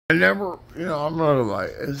I never, I'm not gonna lie.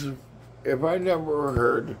 If I never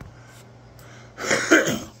heard,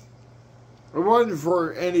 it wasn't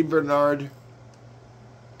for Andy Bernard,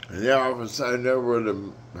 and the office, I never would have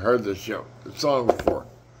heard the song before.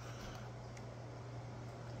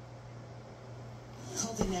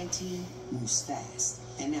 COVID-19 moves fast,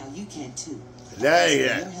 and now you can too. Yeah.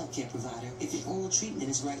 Your healthcare provider if an oral treatment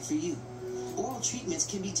is right for you. Oral treatments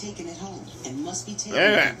can be taken at home and must be taken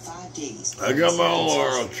within 5 days. I got my own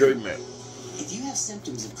oral treatment. If you have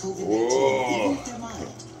symptoms of COVID-19, even if they're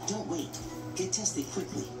mild, don't wait. Get tested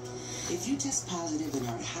quickly. If you test positive and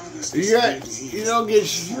are at high risk of severe disease, you don't get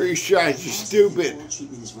 3 shots, you stupid. Oral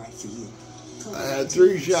treatment is right for you. I had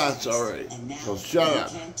 3 shots already, so shut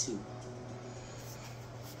up.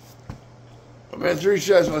 I've had 3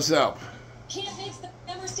 shots myself. Can't make the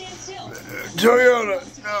number stand still. Toyota.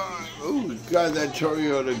 Ooh, God, that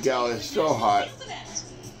Toyota gal is so hot.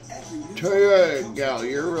 Toyota gal,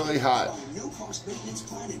 you're really hot.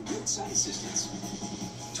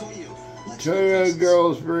 Toyota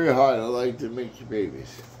girl is very hot. I like to make your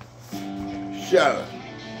babies. Shut up.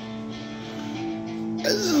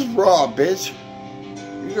 This is raw, bitch.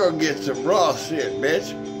 You're gonna get some raw shit,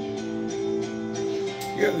 bitch.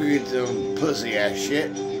 You're gonna get some pussy ass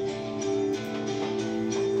shit.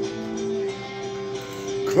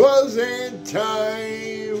 Closing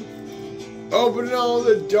time. Open all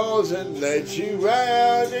the doors and let you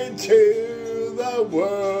out into the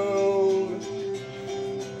world.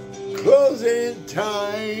 Closing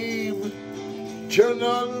time. Turn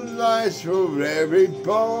on the lights for every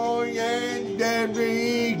boy and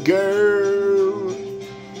every girl.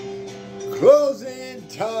 Closing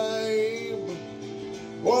time.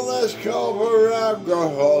 One last call for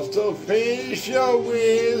alcohol, so finish your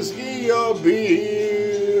whiskey or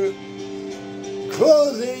beer.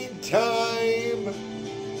 Closing time.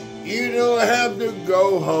 You don't have to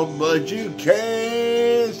go home, but you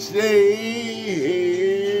can't stay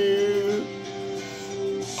here.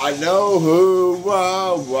 I know who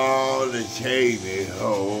I want to take me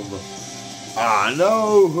home. I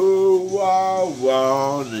know who I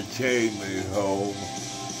want to take me home.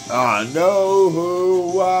 I know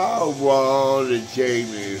who I want to take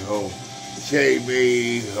me home. Take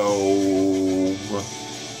me home.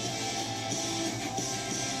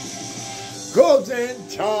 Closing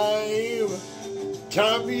time.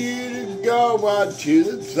 Time for you to go out to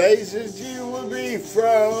the places you will be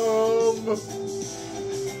from.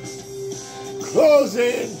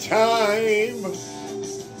 Closing time.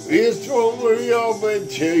 It's only open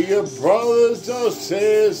till your brothers or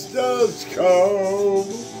sisters come.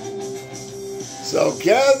 So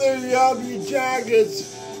gather up your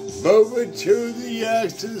jackets, move it to the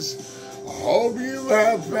exits. Hope you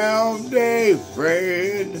have found a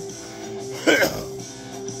friend.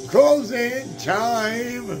 Closing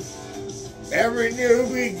time. Every new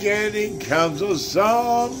beginning comes with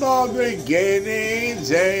some of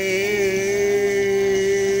beginning's end.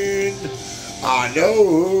 I know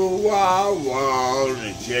who I want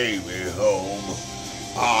to take me home.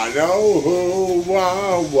 I know who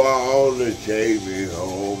I want to take me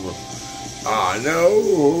home. I know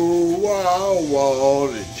who I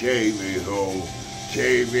want to take me home.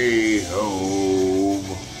 Take me home.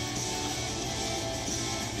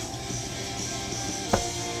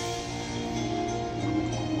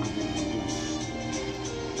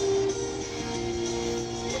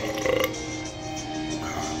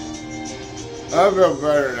 I feel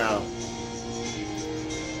better now.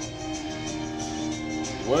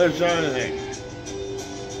 What is Sean think?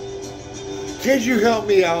 Can't you help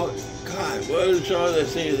me out? God, what is Sean that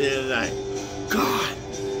singing the other night? God.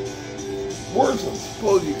 Worthless.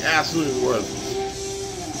 Suppose you absolutely worthless.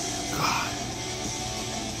 God.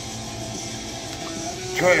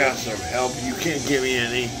 Try out some help. You can't give me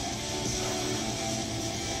any.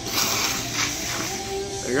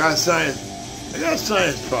 I got science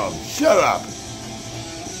problems. Shut up.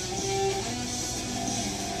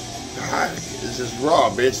 God, this is raw,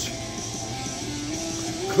 bitch.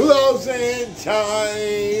 Closing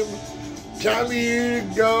time. Time for you to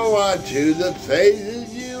go out to the places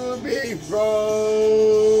you will be from.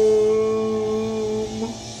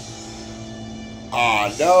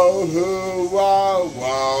 I know who I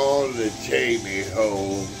want to take me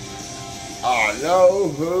home. I know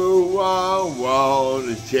who I want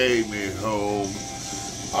to take me home.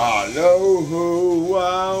 I know who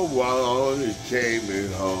I want to take me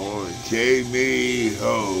home. Take me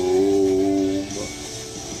home.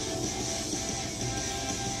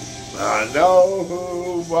 I know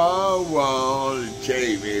who I want to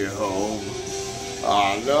take me home.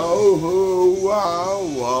 I know who I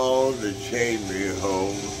want to take me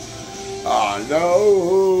home. I I know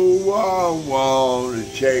who I want to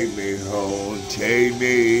take me home, take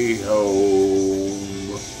me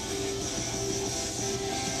home.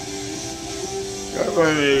 Come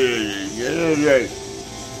on, get it right.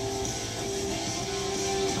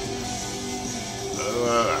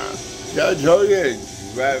 That's all good.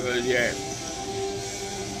 Yeah.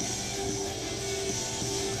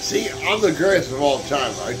 See, I'm the greatest of all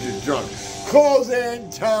time. I just drunk. Closing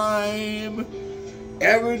time.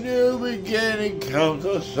 Every new beginning comes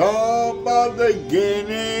a song of the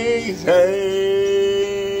beginning's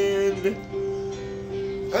end.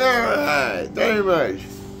 Alright, very much.